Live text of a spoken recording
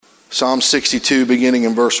Psalm 62, beginning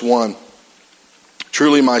in verse 1.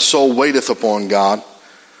 Truly my soul waiteth upon God.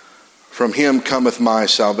 From him cometh my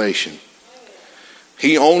salvation.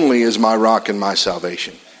 He only is my rock and my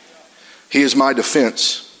salvation. He is my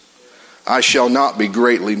defense. I shall not be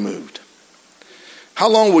greatly moved. How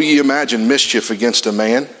long will ye imagine mischief against a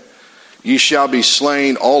man? Ye shall be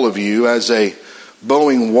slain, all of you. As a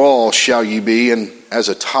bowing wall shall ye be, and as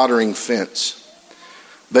a tottering fence.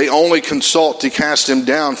 They only consult to cast him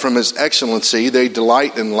down from his excellency. They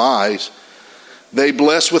delight in lies. They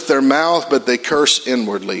bless with their mouth, but they curse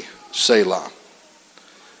inwardly. Selah.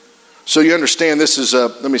 So you understand this is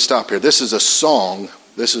let me stop here. This is a song.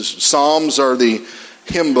 Psalms are the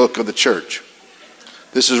hymn book of the church.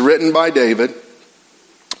 This is written by David.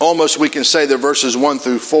 Almost we can say that verses 1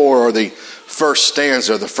 through 4 are the first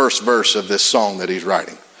stanza, the first verse of this song that he's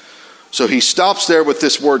writing. So he stops there with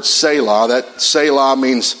this word Selah. That Selah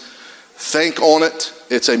means think on it.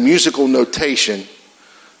 It's a musical notation.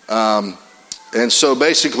 And so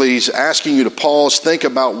basically he's asking you to pause, think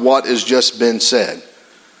about what has just been said.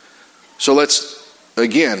 So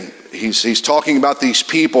he's talking about these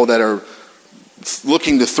people that are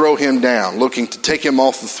looking to throw him down, looking to take him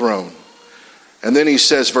off the throne. And then he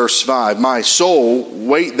says, verse 5, my soul,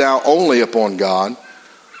 wait thou only upon God,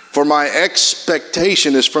 for my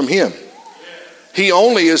expectation is from him. He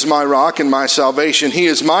only is my rock and my salvation. He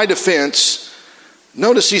is my defense.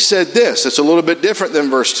 Notice he said this. It's a little bit different than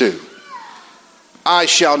verse 2. I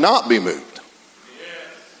shall not be moved.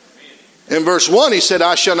 In verse 1 he said,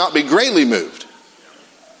 I shall not be greatly moved.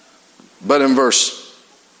 But in verse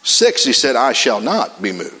 6 he said, I shall not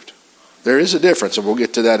be moved. There is a difference, and we'll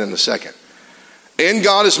get to that in a second. In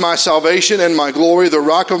God is my salvation and my glory. The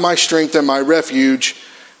rock of my strength and my refuge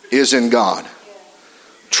is in God.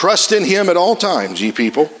 Trust in him at all times, ye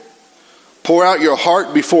people. Pour out your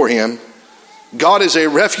heart before him. God is a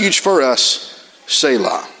refuge for us.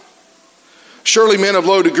 Selah. Surely men of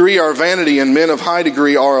low degree are vanity, and men of high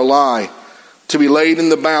degree are a lie. To be laid in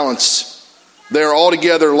the balance, they are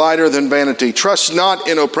altogether lighter than vanity. Trust not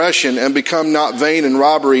in oppression, and become not vain in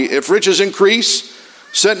robbery. If riches increase,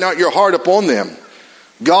 set not your heart upon them.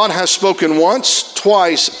 God has spoken once,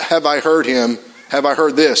 twice have I heard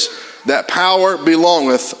this, that power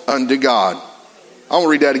belongeth unto God. I want to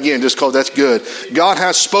read that again just because that's good. God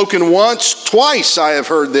has spoken once, twice I have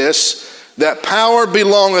heard this, that power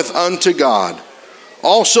belongeth unto God.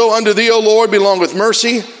 Also unto thee, O Lord, belongeth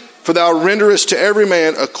mercy, for thou renderest to every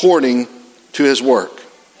man according to his work.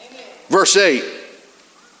 Amen. Verse 8,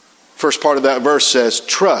 first part of that verse says,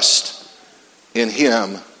 trust in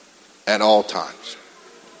him at all times.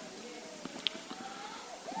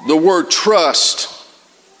 The word trust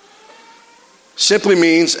simply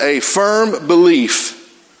means a firm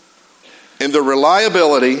belief in the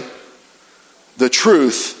reliability, the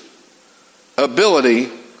truth, ability,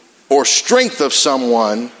 or strength of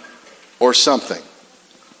someone or something.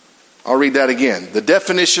 I'll read that again. The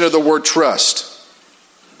definition of the word trust: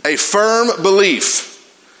 a firm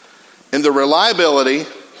belief in the reliability,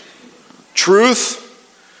 truth,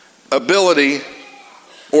 ability,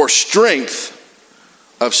 or strength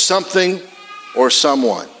of something or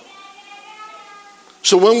someone.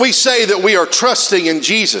 So when we say that we are trusting in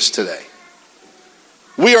Jesus today,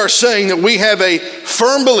 we are saying that we have a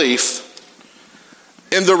firm belief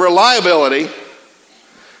in the reliability,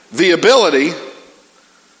 the ability,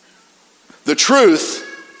 the truth,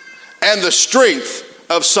 and the strength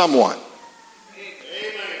of someone. Amen.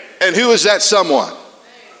 And who is that someone?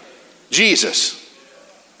 Jesus.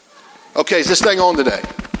 Okay, is this thing on today?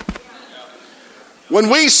 When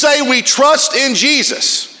we say we trust in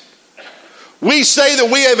Jesus, we say that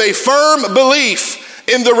we have a firm belief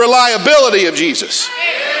in the reliability of Jesus.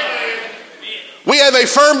 We have a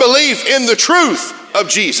firm belief in the truth of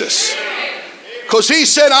Jesus, because he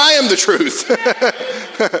said, I am the truth.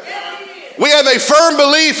 We have a firm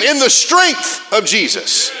belief in the strength of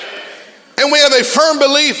Jesus. And we have a firm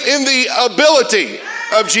belief in the ability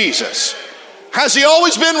of Jesus. Has he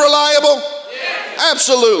always been reliable?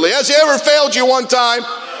 Absolutely. Has he ever failed you one time?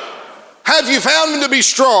 Have you found him to be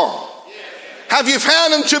strong? Have you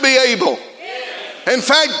found him to be able? In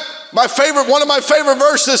fact, one of my favorite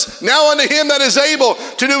verses, now unto him that is able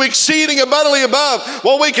to do exceeding abundantly above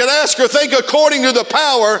what we can ask or think, according to the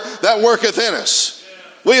power that worketh in us.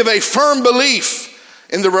 We have a firm belief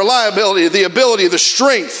in the reliability, the ability, the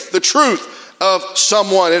strength, the truth of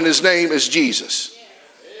someone, and his name is Jesus.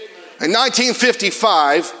 In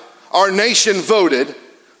 1955, our nation voted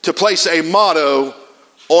to place a motto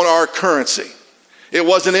on our currency. It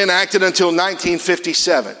wasn't enacted until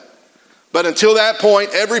 1957. But until that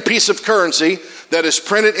point, every piece of currency that is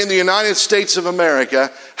printed in the United States of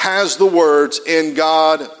America has the words, "In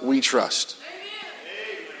God we trust."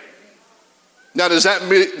 Now, does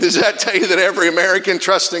that tell you that every American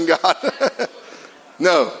trusts in God?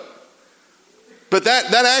 No. But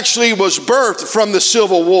that actually was birthed from the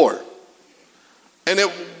Civil War. And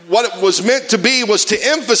what it was meant to be was to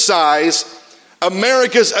emphasize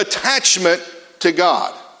America's attachment to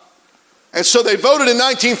God. And so they voted in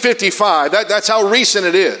 1955. That's how recent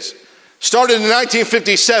it is. Started in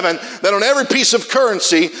 1957, that on every piece of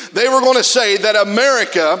currency, they were going to say that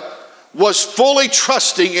America was fully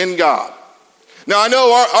trusting in God. Now, I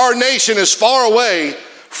know our nation is far away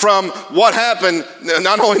from what happened,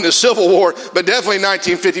 not only in the Civil War, but definitely in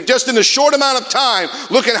 1950. Just in a short amount of time,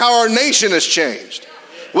 look at how our nation has changed.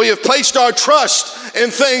 We have placed our trust in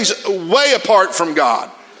things way apart from God.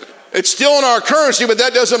 It's still in our currency, but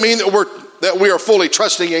that doesn't mean that we are fully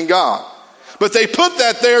trusting in God. But they put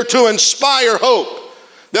that there to inspire hope.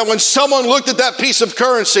 That when someone looked at that piece of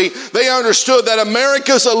currency, they understood that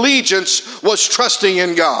America's allegiance was trusting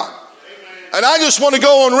in God. And I just want to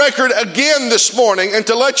go on record again this morning and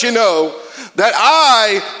to let you know that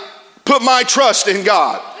I put my trust in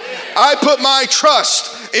God. I put my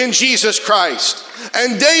trust in Jesus Christ.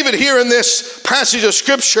 And David here in this passage of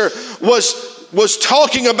Scripture was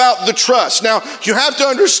talking about the trust. Now, you have to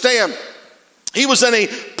understand, he was in a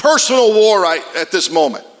personal war right at this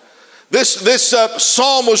moment. This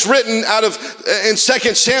psalm was written out of, in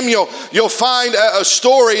 2 Samuel, you'll find a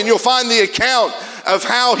story and you'll find the account of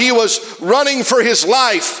how he was running for his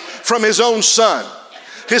life from his own son.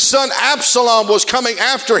 His son Absalom was coming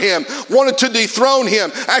after him, wanted to dethrone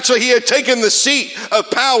him. Actually, he had taken the seat of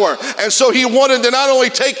power, and so he wanted to not only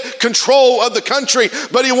take control of the country,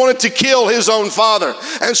 but he wanted to kill his own father.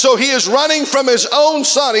 And so he is running from his own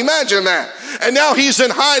son. Imagine that. And now he's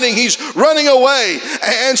in hiding. He's running away.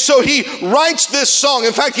 And so he writes this song.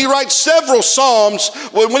 In fact, he writes several psalms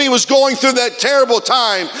when he was going through that terrible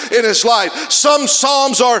time in his life. Some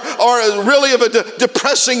psalms are really of a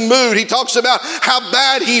depressing mood. He talks about how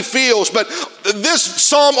bad he feels. But this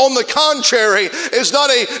psalm, on the contrary, is not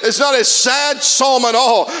a sad psalm at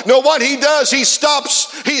all. No, what he does, he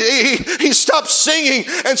stops singing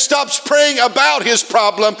and stops praying about his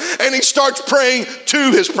problem, and he starts praying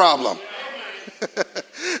to his problem.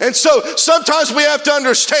 And so sometimes we have to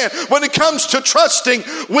understand, when it comes to trusting,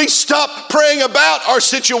 we stop praying about our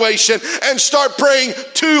situation and start praying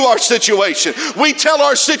to our situation. We tell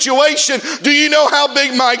our situation, do you know how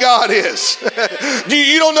big my God is?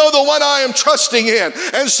 You don't know the one I am trusting in.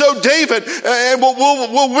 And so David, and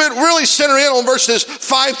we'll really center in on verses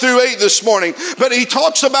 5 through 8 this morning, but he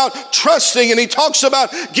talks about trusting and he talks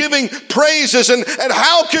about giving praises. And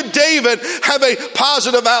how could David have a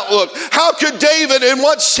positive outlook? How could David, in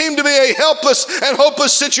what seemed to be a helpless and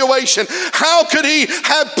hopeless situation, how could he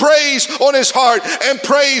have praise on his heart and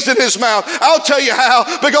praise in his mouth? I'll tell you how.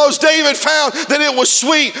 Because David found that it was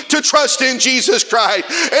sweet to trust in Jesus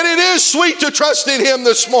Christ. And it is sweet to trust in him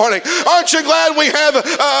this morning. Aren't you glad we have an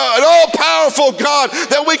all-powerful God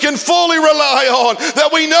that we can fully rely on,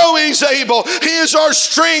 that we know he's able. He is our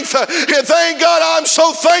strength. And thank God, I'm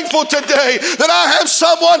so thankful today that I have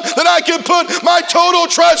someone that I can put my total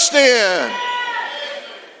trust in.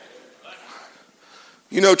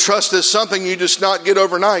 You know, trust is something you just not get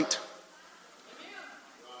overnight.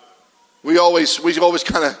 We always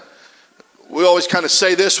kind of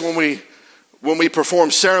say this when we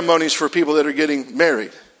perform ceremonies for people that are getting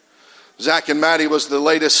married. Zach and Maddie was the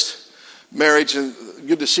latest marriage, and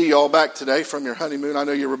good to see you all back today from your honeymoon. I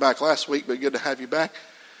know you were back last week, but good to have you back.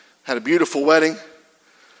 Had a beautiful wedding.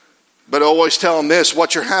 But I always tell them this: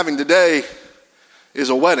 what you're having today is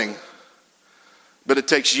a wedding, but it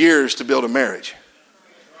takes years to build a marriage.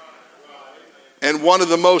 And one of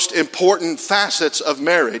the most important facets of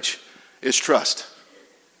marriage is trust.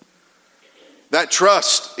 That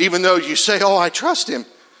trust, even though you say, "Oh, I trust him,"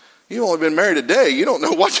 you've only been married a day. You don't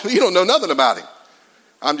know nothing about him.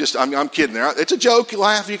 I'm kidding there. It's a joke. You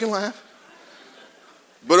can laugh.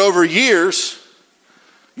 But over years,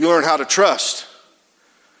 you learn how to trust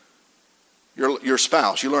your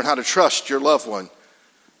spouse. You learn how to trust your loved one.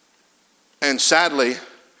 And sadly,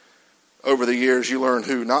 over the years, you learn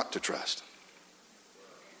who not to trust.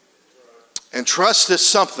 And trust is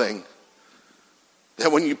something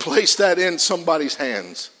that when you place that in somebody's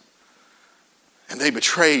hands and they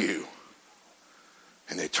betray you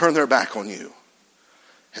and they turn their back on you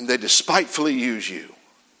and they despitefully use you,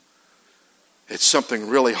 it's something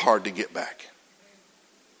really hard to get back.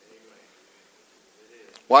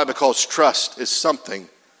 Why? Because trust is something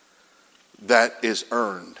that is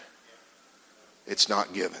earned. It's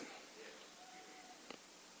not given.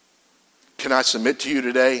 Can I submit to you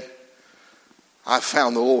today? I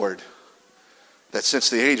found the Lord that since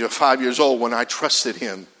the age of 5 years old, when I trusted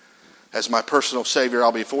him as my personal Savior,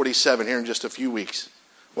 I'll be 47 here in just a few weeks.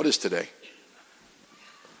 What is today?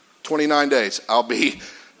 29 days. I'll be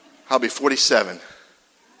 47.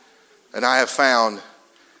 And I have found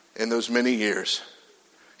in those many years,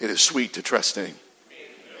 it is sweet to trust in him.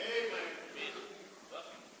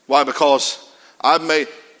 Why? Because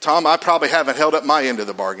Tom, I probably haven't held up my end of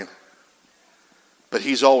the bargain, but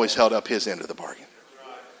he's always held up his end of the bargain.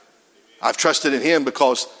 I've trusted in him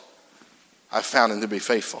because I've found him to be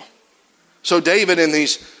faithful. So David, in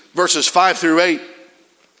these verses 5 through 8,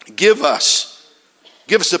 give us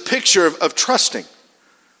a picture of trusting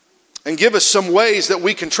and give us some ways that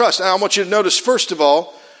we can trust. Now, I want you to notice, first of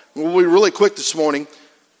all, we'll be really quick this morning,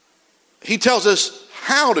 he tells us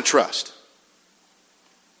how to trust.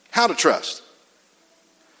 How to trust.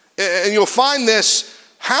 And you'll find this,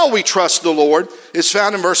 how we trust the Lord, is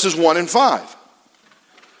found in verses 1 and 5.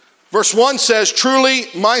 Verse 1 says, truly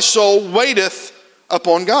my soul waiteth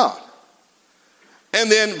upon God.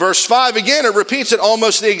 And then verse 5 again, it repeats it,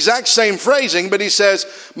 almost the exact same phrasing, but he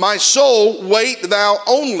says, my soul wait thou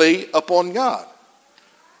only upon God.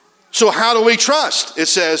 So how do we trust? It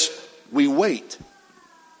says, we wait.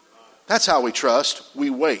 That's how we trust. We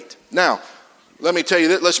wait. Now, let me tell you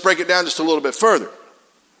that. Let's break it down just a little bit further.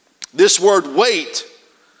 This word wait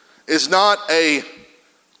is not a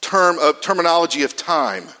terminology of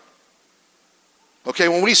time. Okay,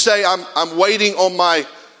 when we say I'm waiting on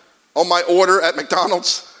my order at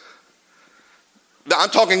McDonald's, I'm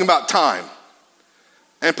talking about time.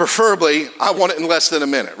 And preferably, I want it in less than a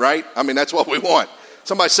minute, right? I mean, that's what we want.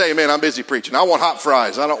 Somebody say, man, I'm busy preaching. I want hot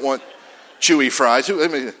fries. I don't want chewy fries.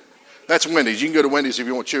 That's Wendy's. You can go to Wendy's if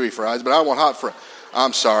you want chewy fries, but I want hot fries.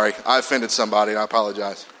 I'm sorry. I offended somebody. I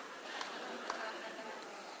apologize.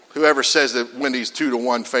 Whoever says that Wendy's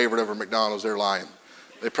 2-1 favorite over McDonald's, they're lying.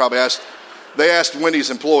 They asked Wendy's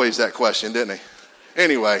employees that question, didn't they?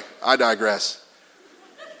 Anyway, I digress.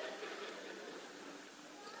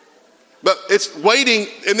 But it's waiting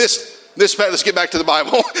in this let's get back to the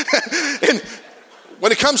Bible. And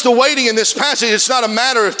when it comes to waiting in this passage, it's not a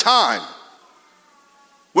matter of time.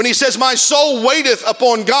 When he says, my soul waiteth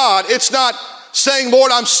upon God, it's not saying,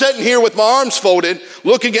 Lord, I'm sitting here with my arms folded,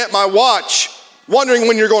 looking at my watch, wondering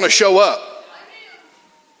when you're going to show up.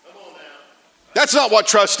 That's not what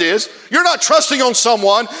trust is. You're not trusting on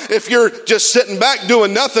someone if you're just sitting back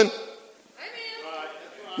doing nothing.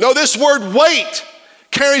 No, this word wait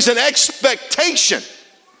carries an expectation.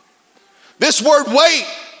 This word wait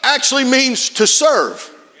actually means to serve.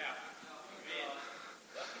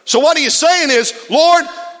 So what he is saying is, Lord,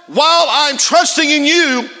 while I'm trusting in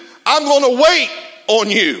you, I'm going to wait on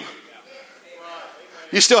you.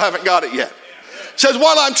 You still haven't got it yet. It says,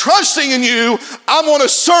 while I'm trusting in you, I'm going to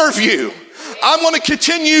serve you. I'm going to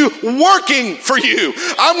continue working for you.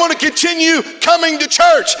 I'm going to continue coming to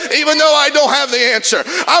church even though I don't have the answer.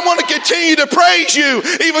 I'm going to continue to praise you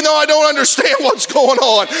even though I don't understand what's going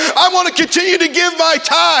on. I want to continue to give my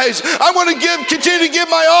tithes. I want to continue to give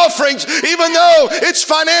my offerings even though it's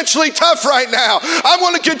financially tough right now. I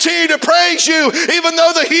want to continue to praise you even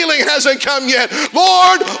though the healing hasn't come yet.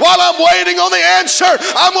 Lord, while I'm waiting on the answer,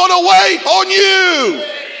 I'm going to wait on you.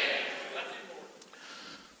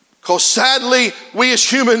 Because sadly, we as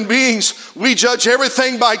human beings, we judge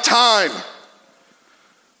everything by time.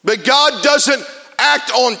 But God doesn't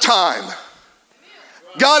act on time.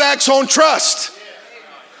 God acts on trust.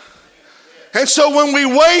 And so when we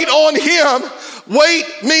wait on him, wait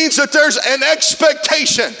means that there's an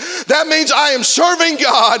expectation. That means I am serving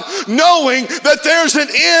God knowing that there's an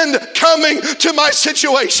end coming to my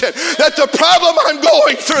situation. That the problem I'm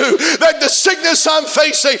going through, that the sickness I'm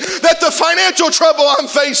facing, that the financial trouble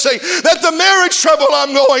I'm facing, that the marriage trouble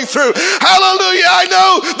I'm going through. Hallelujah, I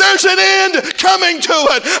know there's an end coming to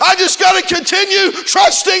it. I just got to continue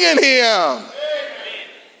trusting in him.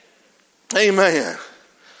 Amen.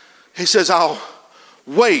 He says, I'll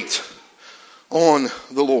wait on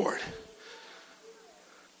the Lord.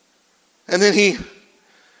 And then he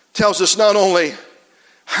tells us not only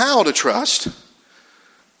how to trust,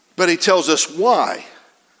 but he tells us why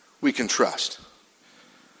we can trust.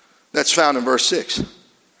 That's found in verse 6.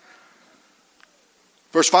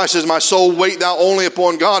 Verse 5 says, my soul wait thou only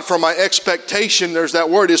upon God, for my expectation, there's that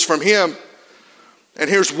word, is from him. And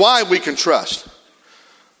here's why we can trust.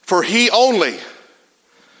 For he only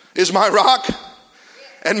is my rock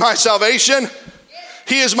and my salvation.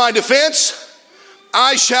 He is my defense.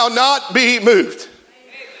 I shall not be moved.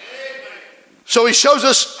 So he shows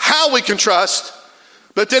us how we can trust,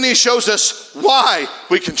 but then he shows us why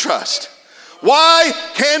we can trust. Why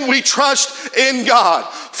can we trust in God?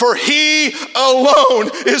 For He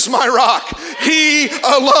alone is my rock. He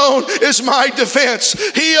alone is my defense.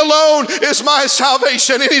 He alone is my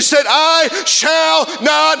salvation. And he said, I shall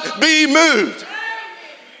not be moved.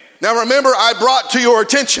 Now remember, I brought to your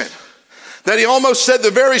attention that he almost said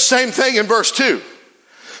the very same thing in verse 2.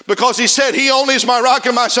 Because he said, He only is my rock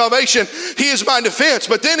and my salvation. He is my defense.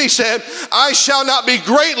 But then he said, I shall not be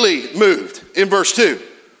greatly moved in verse 2.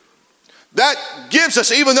 That gives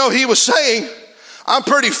us, even though he was saying, I'm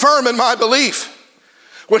pretty firm in my belief.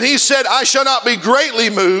 When he said, I shall not be greatly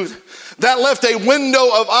moved, that left a window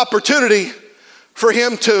of opportunity for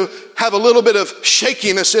him to have a little bit of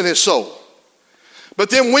shakiness in his soul. But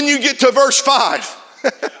then when you get to verse 5,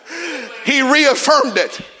 he reaffirmed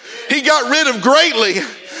it. He got rid of greatly,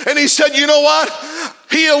 and he said, you know what?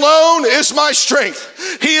 He alone is my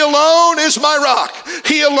strength. He alone is my rock.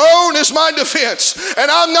 He alone is my defense.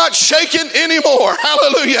 And I'm not shaken anymore.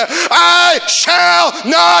 Hallelujah. I shall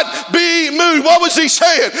not be moved. What was he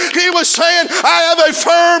saying? He was saying, I have a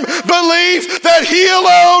firm belief that He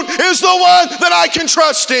alone is the one that I can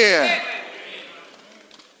trust in.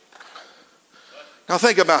 Now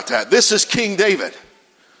think about that. This is King David.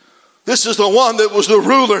 This is the one that was the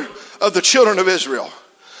ruler of the children of Israel.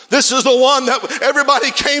 This is the one that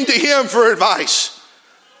everybody came to him for advice.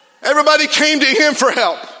 Everybody came to him for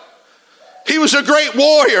help. He was a great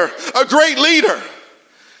warrior, a great leader.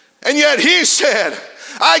 And yet he said,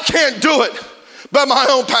 I can't do it by my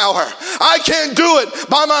own power. I can't do it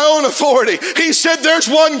by my own authority. He said, there's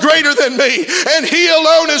one greater than me, and He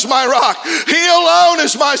alone is my rock. He alone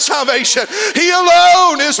is my salvation. He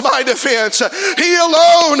alone is my defense. He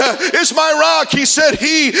alone is my rock. He said,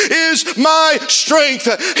 He is my strength.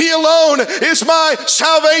 He alone is my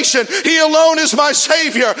salvation. He alone is my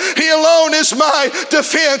Savior. He alone is my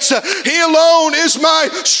defense. He alone is my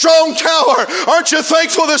strong tower. Aren't you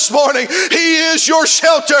thankful this morning? He is your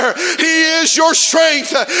shelter. He is your strength.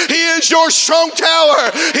 He is your strong tower.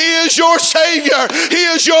 He is your Savior. He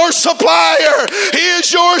is your supplier. He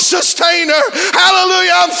is your sustainer.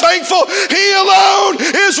 Hallelujah. I'm thankful. He alone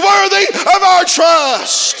is worthy of our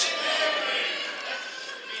trust.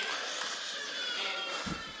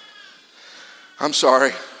 I'm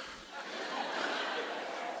sorry.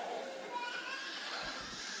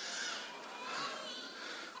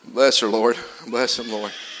 Bless her, Lord. Bless him,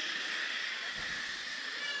 Lord.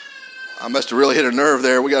 I must have really hit a nerve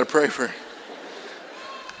there. We got to pray for her.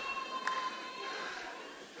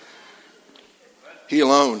 He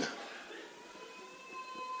alone. It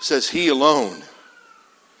says He alone.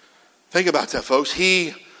 Think about that, folks.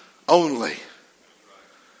 He only.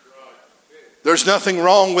 There's nothing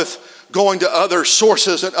wrong with going to other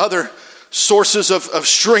sources and other sources of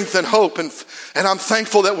strength and hope. And I'm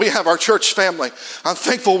thankful that we have our church family. I'm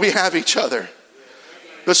thankful we have each other.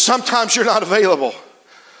 But sometimes you're not available.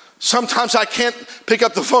 Sometimes I can't pick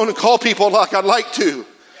up the phone and call people like I'd like to.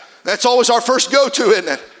 That's always our first go-to, isn't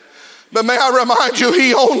it? But may I remind you,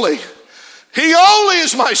 He only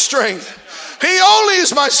is my strength. He only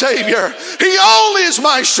is my Savior. He only is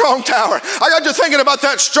my strong tower. I got to thinking about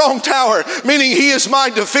that strong tower, meaning He is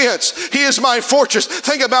my defense. He is my fortress.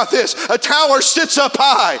 Think about this. A tower sits up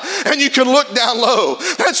high and you can look down low.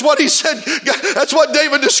 That's what he said. That's what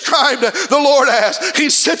David described the Lord as.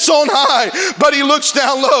 He sits on high, but He looks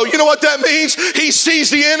down low. You know what that means? He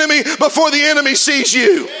sees the enemy before the enemy sees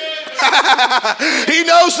you. He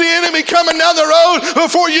knows the enemy coming down the road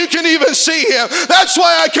before you can even see him. That's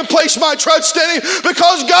why I can place my trust in Him,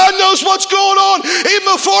 because God knows what's going on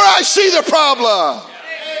even before I see the problem.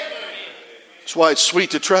 That's why it's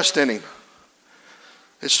sweet to trust in Him.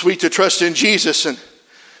 It's sweet to trust in Jesus, and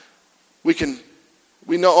we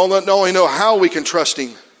not only know how we can trust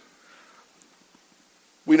Him,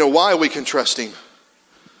 we know why we can trust Him.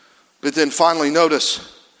 But then finally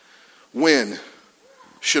notice, when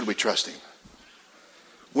should we trust Him?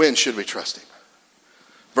 When should we trust Him?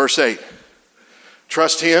 Verse 8.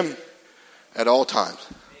 Trust Him at all times.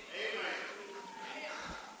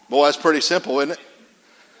 Boy, that's pretty simple, isn't it?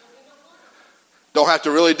 Don't have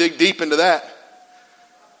to really dig deep into that.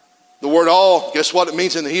 The word all, guess what it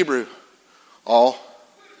means in the Hebrew? All.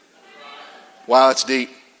 Wow, that's deep.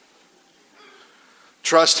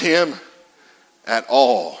 Trust Him at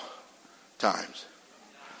all times.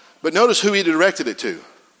 But notice who He directed it to.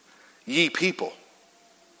 Ye people.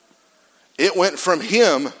 It went from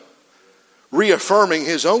Him reaffirming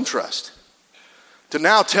His own trust to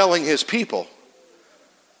now telling His people,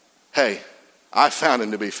 hey, I found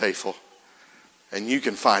Him to be faithful, and you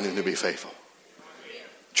can find Him to be faithful.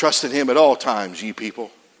 Trust in Him at all times, ye people.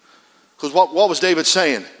 Because what was David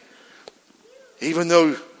saying? Even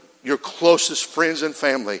though your closest friends and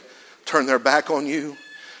family turn their back on you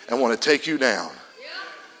and want to take you down,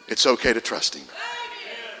 it's okay to trust him.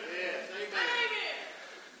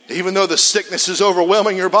 Even though the sickness is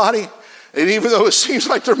overwhelming your body, and even though it seems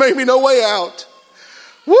like there may be no way out,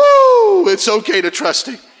 it's okay to trust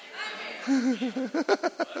him.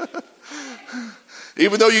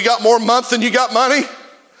 Even though you got more month than you got money,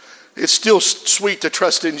 it's still sweet to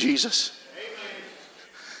trust in Jesus.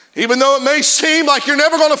 Even though it may seem like you're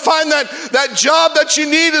never going to find that job that you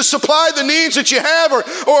need to supply the needs that you have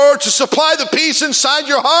or to supply the peace inside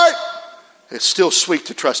your heart, it's still sweet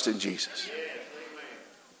to trust in Jesus.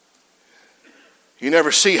 You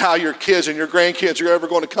never see how your kids and your grandkids are ever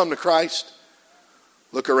going to come to Christ.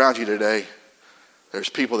 Look around you today. There's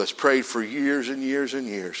people that's prayed for years and years and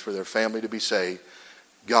years for their family to be saved.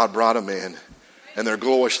 God brought them in, and they're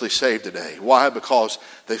gloriously saved today. Why? Because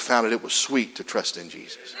they found it was sweet to trust in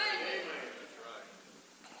Jesus.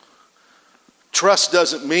 Trust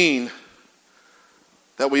doesn't mean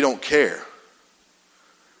that we don't care.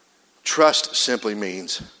 Trust simply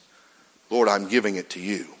means, Lord, I'm giving it to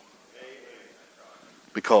you.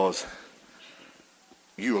 Because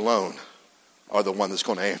you alone are the one that's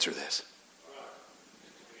going to answer this.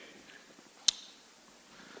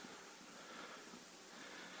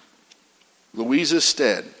 Louisa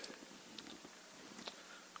Stead.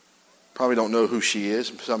 Probably don't know who she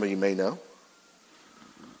is. Some of you may know.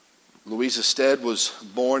 Louisa Stead was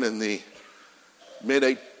born in the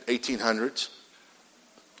mid-1800s.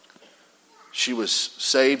 She was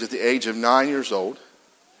saved at the age of 9 years old.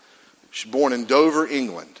 She was born in Dover,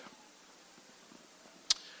 England.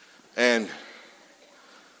 And at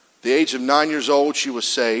the age of 9 years old, she was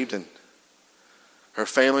saved, and her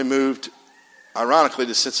family moved, ironically,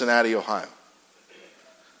 to Cincinnati, Ohio.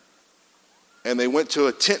 And they went to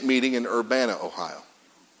a tent meeting in Urbana, Ohio.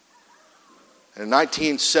 And in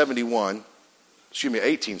 1871,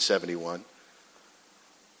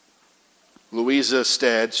 Louisa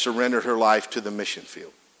Stead surrendered her life to the mission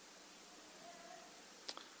field.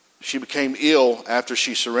 She became ill after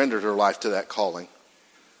she surrendered her life to that calling.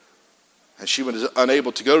 And she was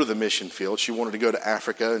unable to go to the mission field. She wanted to go to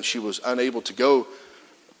Africa, and she was unable to go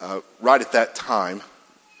right at that time.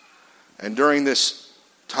 And during this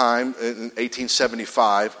time, in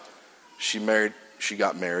 1875, she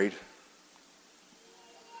got married.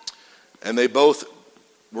 And they both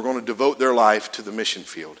were going to devote their life to the mission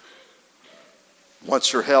field.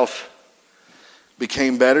 Once her health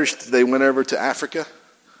became better, they went over to Africa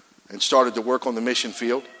and started to work on the mission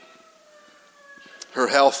field. Her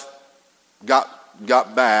health got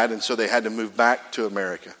bad, and so they had to move back to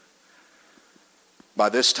America. By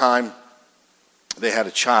this time, they had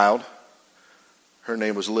a child. Her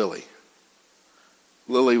name was Lily.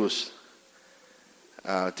 Lily was,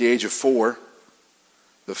 at the age of 4,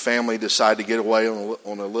 the family decided to get away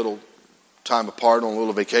on a little time apart, on a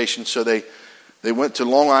little vacation. So they went to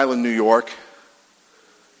Long Island, New York,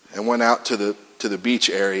 and went out to the beach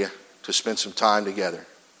area to spend some time together.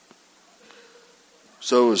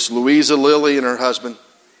 So it was Louisa, Lily, and her husband.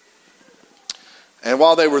 And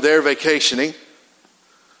while they were there vacationing,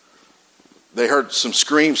 they heard some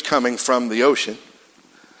screams coming from the ocean.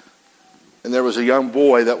 And there was a young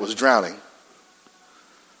boy that was drowning.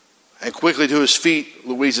 And quickly to his feet,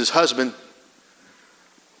 Louisa's husband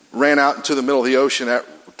ran out into the middle of the ocean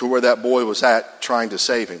to where that boy was at, trying to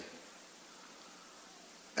save him.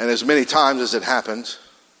 And as many times as it happened,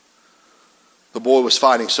 the boy was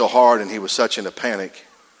fighting so hard and he was such in a panic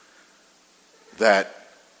that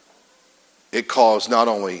it caused not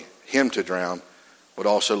only him to drown, but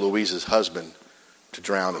also Louisa's husband to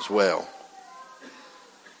drown as well,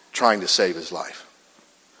 trying to save his life.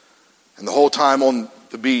 And the whole time on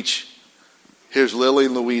the beach, here's Lily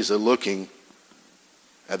and Louisa looking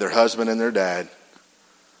at their husband and their dad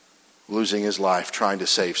losing his life trying to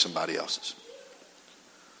save somebody else's.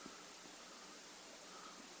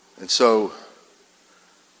 And so,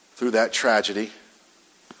 through that tragedy,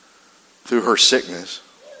 through her sickness,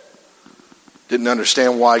 didn't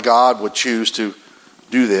understand why God would choose to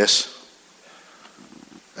do this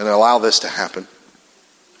and allow this to happen.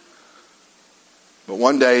 But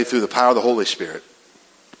one day, through the power of the Holy Spirit,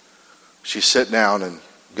 she sat down and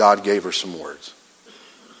God gave her some words.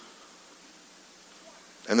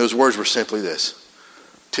 And those words were simply this: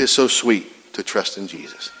 "'Tis so sweet to trust in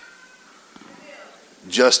Jesus,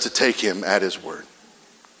 just to take him at his word,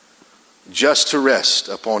 just to rest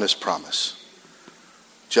upon his promise,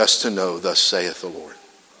 just to know, thus saith the Lord.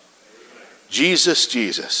 Jesus,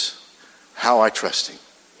 Jesus, how I trust him,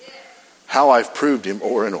 how I've proved him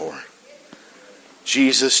o'er and o'er.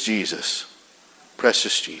 Jesus, Jesus,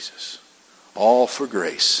 precious Jesus, all for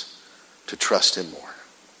grace, to trust him more.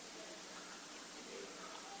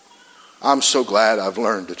 I'm so glad I've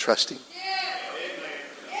learned to trust him.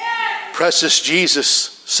 Precious Jesus,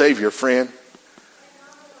 Savior, friend,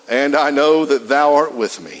 and I know that thou art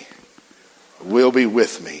with me, will be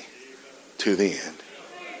with me to the end.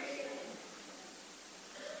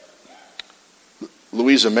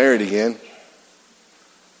 Louisa married again.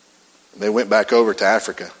 They went back over to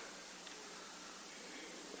Africa,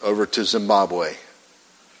 over to Zimbabwe.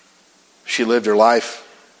 She lived her life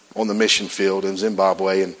on the mission field in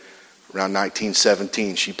Zimbabwe, and around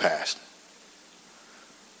 1917 she passed.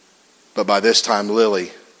 But by this time,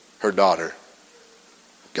 Lily, her daughter,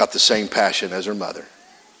 got the same passion as her mother.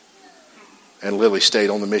 And Lily stayed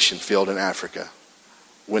on the mission field in Africa,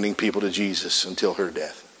 winning people to Jesus until her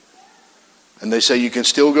death. And they say you can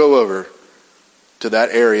still go over to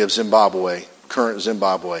that area of Zimbabwe, current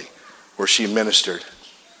Zimbabwe, where she ministered.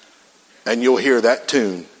 And you'll hear that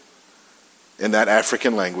tune in that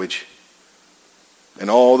African language. And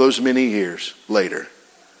all those many years later,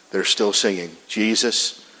 they're still singing,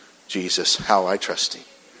 Jesus, Jesus, how I trust him.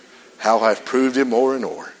 How I've proved him more and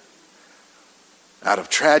more. Out of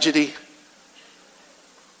tragedy,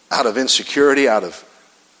 out of insecurity, out of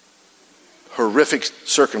horrific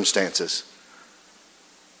circumstances,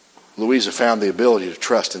 Louisa found the ability to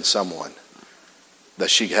trust in someone that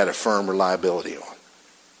she had a firm reliability on.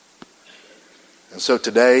 And so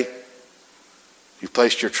today, you've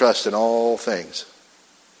placed your trust in all things.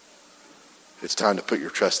 It's time to put your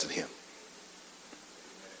trust in him.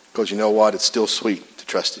 Because you know what? It's still sweet to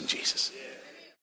trust in Jesus.